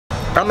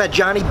I'm at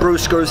Johnny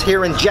Brusco's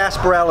here in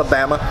Jasper,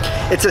 Alabama.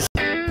 It's a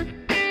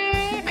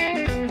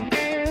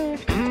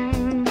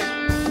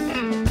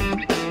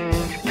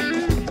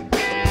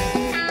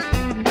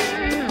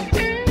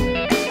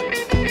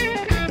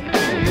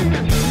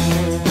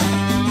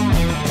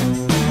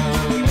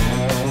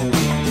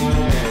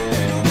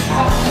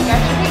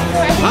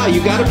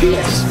you got a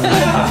piece.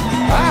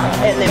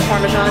 And then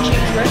Parmesan cheese,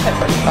 red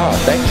pepper. Oh,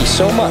 thank you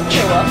so much.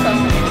 You're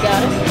welcome. You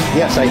got it?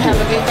 Yes, I do. Have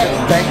a good day.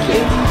 Thank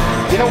you.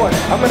 You know what?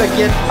 I'm gonna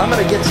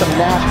get some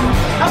napkins.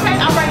 Okay,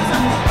 I'll bring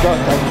some. Good,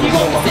 thank you. You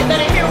want to sit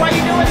down in here while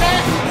you're doing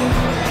that?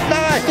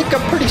 Nah, I think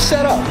I'm pretty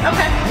set up.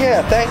 Okay.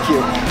 Yeah, thank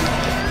you.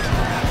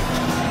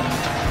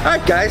 All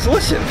right, guys,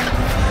 listen.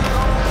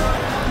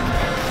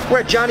 We're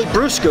at Johnny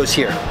Brusco's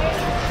here.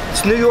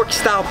 It's New York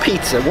style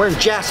pizza. We're in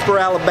Jasper,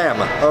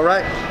 Alabama. All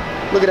right.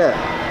 Look at that.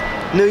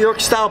 New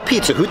York style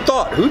pizza. Who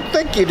thought? Who'd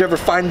think you'd ever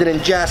find it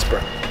in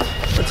Jasper?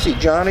 Let's see,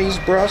 Johnny's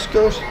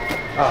Brusco's.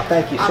 Oh,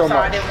 thank you so much. I'm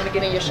sorry, I didn't want to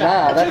get in your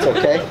shot. Nah, that's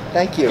okay.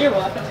 Thank you. You're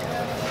welcome.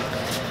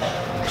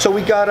 So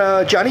we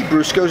got Johnny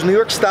Brusco's New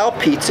York style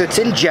pizza. It's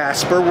in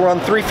Jasper. We're on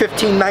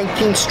 315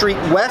 19th Street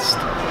West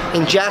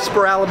in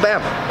Jasper,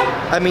 Alabama.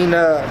 I mean,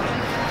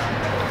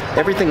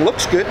 everything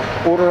looks good.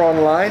 Order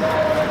online.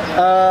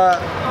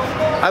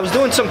 I was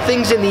doing some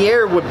things in the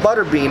air with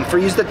Butterbean. For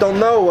you that don't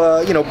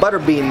know, you know,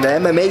 Butterbean, the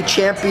MMA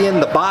champion,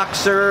 the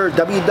boxer,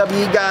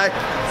 WWE guy.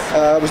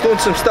 I was doing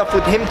some stuff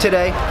with him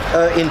today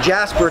in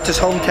Jasper. It's his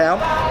hometown.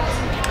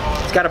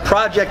 He's got a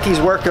project he's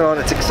working on.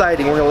 It's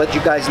exciting. We're going to let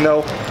you guys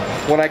know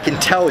when I can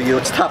tell you.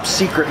 It's top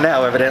secret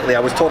now, evidently.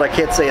 I was told I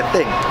can't say a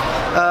thing.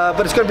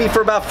 But it's going to be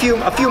for about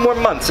a few more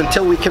months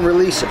until we can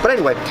release it. But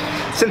anyway,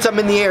 since I'm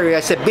in the area,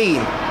 I said,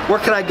 Bean, where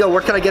can I go?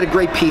 Where can I get a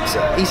great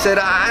pizza? He said,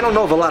 I don't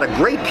know of a lot of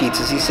great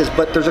pizzas. He says,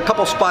 but there's a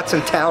couple spots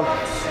in town.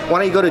 Why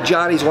don't you go to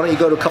Johnny's? Why don't you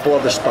go to a couple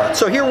other spots?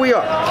 So here we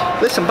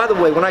are. Listen, by the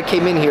way, when I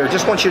came in here,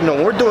 just want you to know,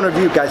 when we're doing a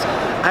review, guys,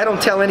 I don't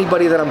tell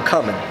anybody that I'm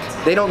coming.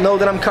 They don't know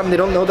that I'm coming. They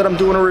don't know that I'm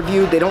doing a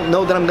review. They don't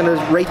know that I'm going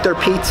to rate their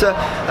pizza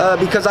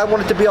because I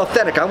want it to be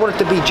authentic. I want it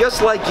to be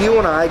just like you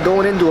and I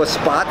going into a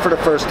spot for the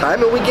first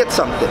time and we get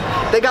something.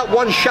 They got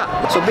one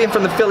shot. So being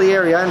from the Philly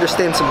area, I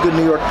understand some good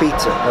New York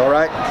pizza, all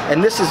right?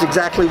 And this is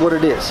exactly what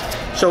it is.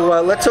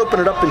 So let's open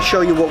it up and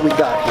show you what we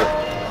got here.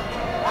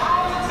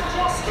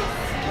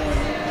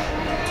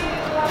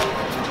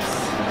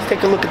 Let's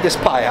take a look at this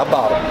pie. How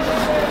about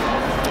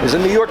it? There's a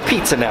New York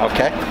pizza now,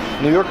 okay?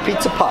 New York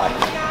pizza pie.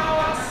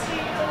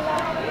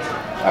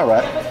 All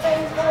right.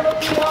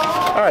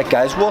 All right,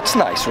 guys. Well, it's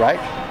nice, right?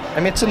 I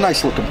mean, it's a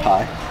nice looking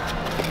pie.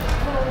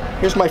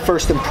 Here's my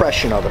first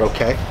impression of it,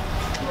 okay?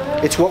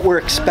 It's what we're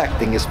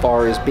expecting as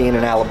far as being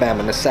in Alabama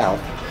in the South.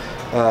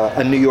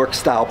 A New York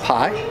style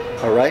pie,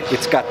 all right?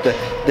 It's got the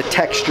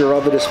texture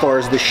of it as far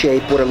as the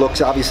shape, what it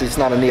looks. Obviously, it's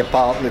not a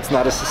Neapolitan, it's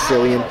not a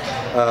Sicilian,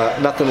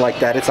 nothing like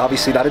that. It's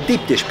obviously not a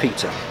deep dish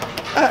pizza.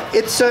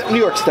 It's New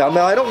York style.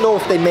 Now, I don't know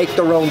if they make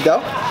their own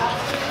dough.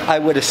 I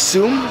would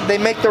assume they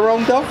make their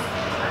own dough.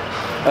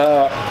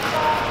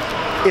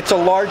 It's a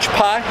large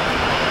pie.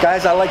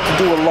 Guys, I like to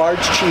do a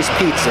large cheese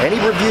pizza. Any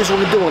reviews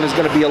we're doing is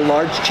going to be a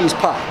large cheese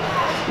pie.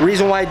 The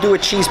reason why I do a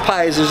cheese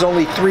pie is there's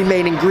only 3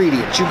 main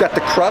ingredients. You've got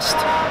the crust,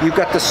 you've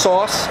got the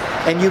sauce,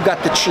 and you've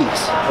got the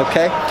cheese,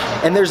 okay?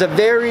 And there's a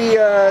very, you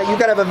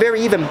got to have a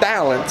very even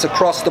balance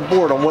across the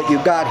board on what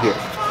you got here.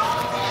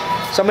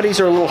 Some of these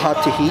are a little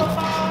hot to heat.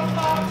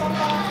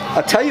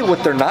 I'll tell you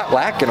what they're not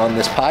lacking on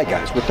this pie,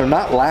 guys. What they're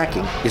not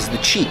lacking is the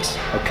cheese,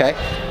 okay?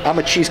 I'm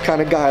a cheese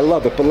kind of guy, I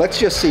love it. But let's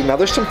just see. Now,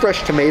 there's some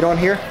fresh tomato on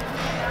here.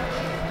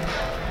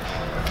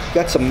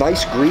 Got some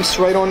nice grease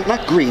right on,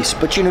 not grease,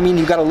 but you know what I mean?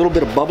 You got a little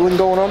bit of bubbling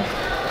going on.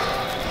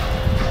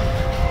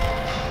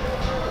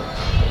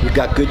 You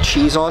got good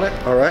cheese on it,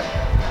 all right?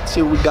 Let's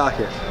see what we got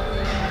here.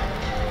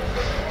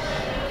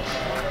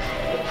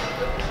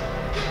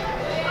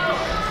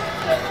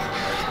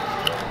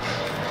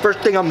 First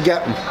thing I'm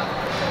getting.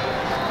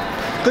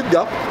 Good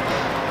dough.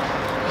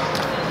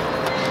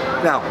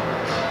 Now,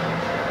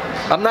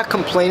 I'm not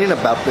complaining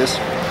about this,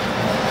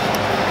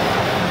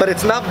 but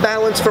it's not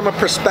balanced from a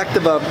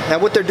perspective of, now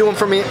what they're doing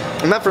for me,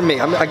 not for me,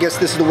 I guess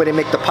this is the way they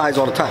make the pies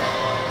all the time.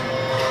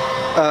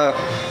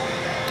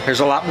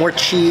 There's a lot more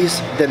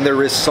cheese than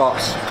there is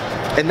sauce.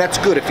 And that's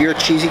good. If you're a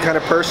cheesy kind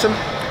of person,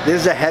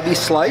 this is a heavy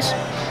slice.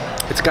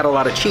 It's got a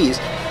lot of cheese.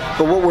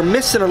 But what we're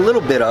missing a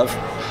little bit of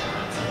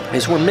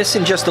is we're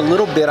missing just a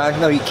little bit. I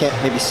know you can't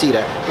maybe see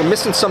that. We're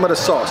missing some of the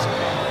sauce.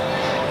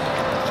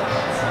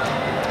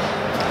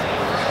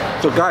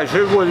 So guys,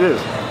 here's what it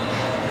is.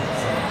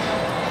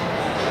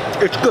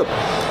 It's good.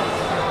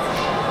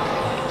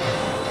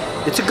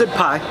 It's a good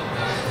pie.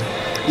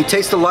 You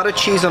taste a lot of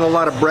cheese and a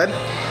lot of bread.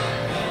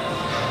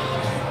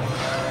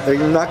 And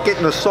you're not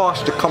getting the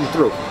sauce to come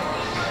through.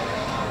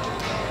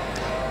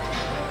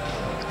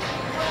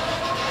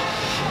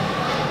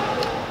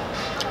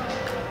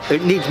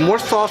 It needs more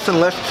sauce and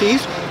less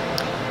cheese.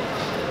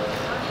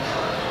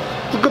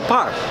 It's a good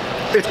pie.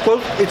 It's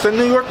close. It's a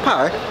New York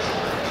pie.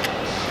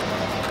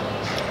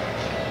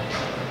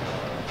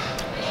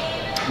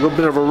 A little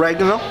bit of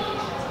oregano.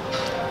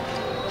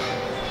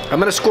 I'm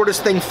gonna score this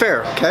thing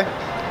fair, okay?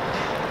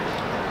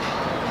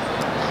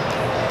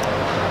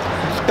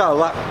 It's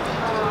got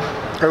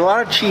there's a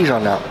lot of cheese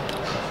on that.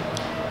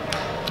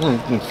 You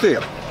can see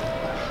it.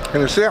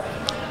 Can you see it?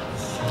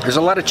 There's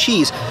a lot of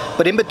cheese,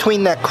 but in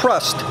between that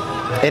crust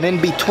and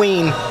in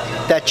between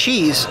that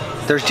cheese,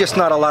 there's just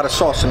not a lot of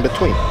sauce in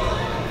between.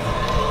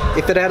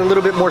 If it had a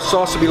little bit more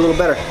sauce, it'd be a little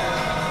better.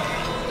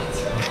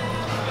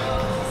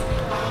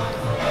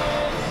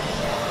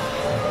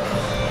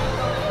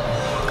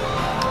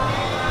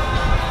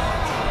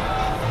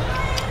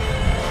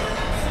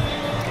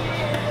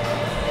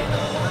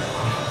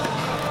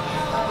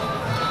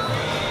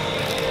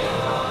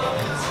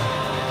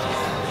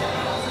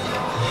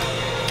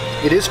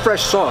 It is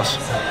fresh sauce.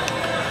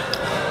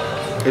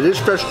 It is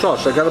fresh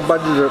sauce. I got a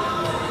bite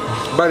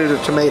of the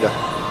tomato.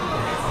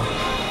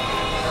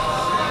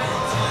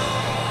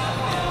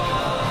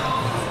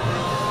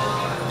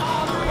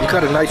 You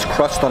got a nice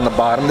crust on the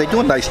bottom. They do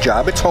a nice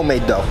job. It's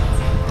homemade dough.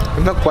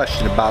 There's no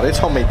question about it. It's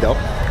homemade dough.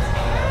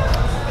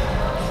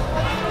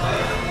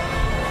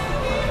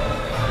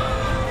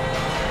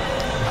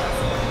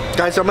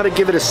 Guys, I'm gonna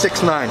give it a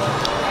 6.9.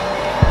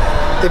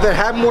 If it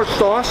had more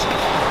sauce,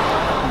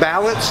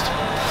 balanced,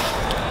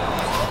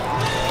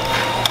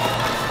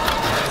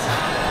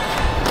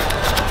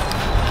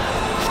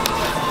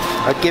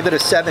 I'd give it a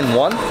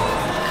 7.1,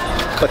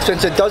 but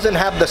since it doesn't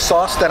have the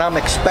sauce that I'm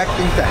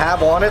expecting to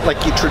have on it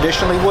like you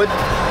traditionally would,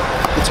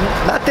 it's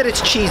not that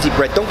it's cheesy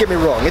bread, don't get me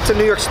wrong, it's a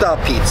New York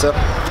style pizza.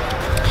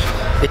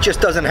 It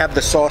just doesn't have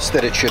the sauce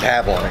that it should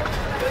have on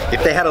it.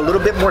 If they had a little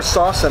bit more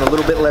sauce and a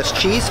little bit less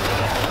cheese,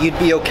 you'd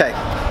be okay.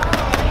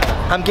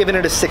 I'm giving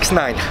it a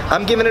 6.9.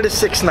 I'm giving it a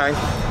 6.9.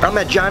 I'm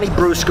at Johnny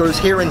Brusco's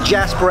here in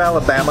Jasper,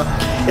 Alabama.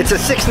 It's a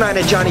 6.9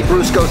 at Johnny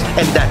Brusco's,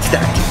 and that's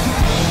that.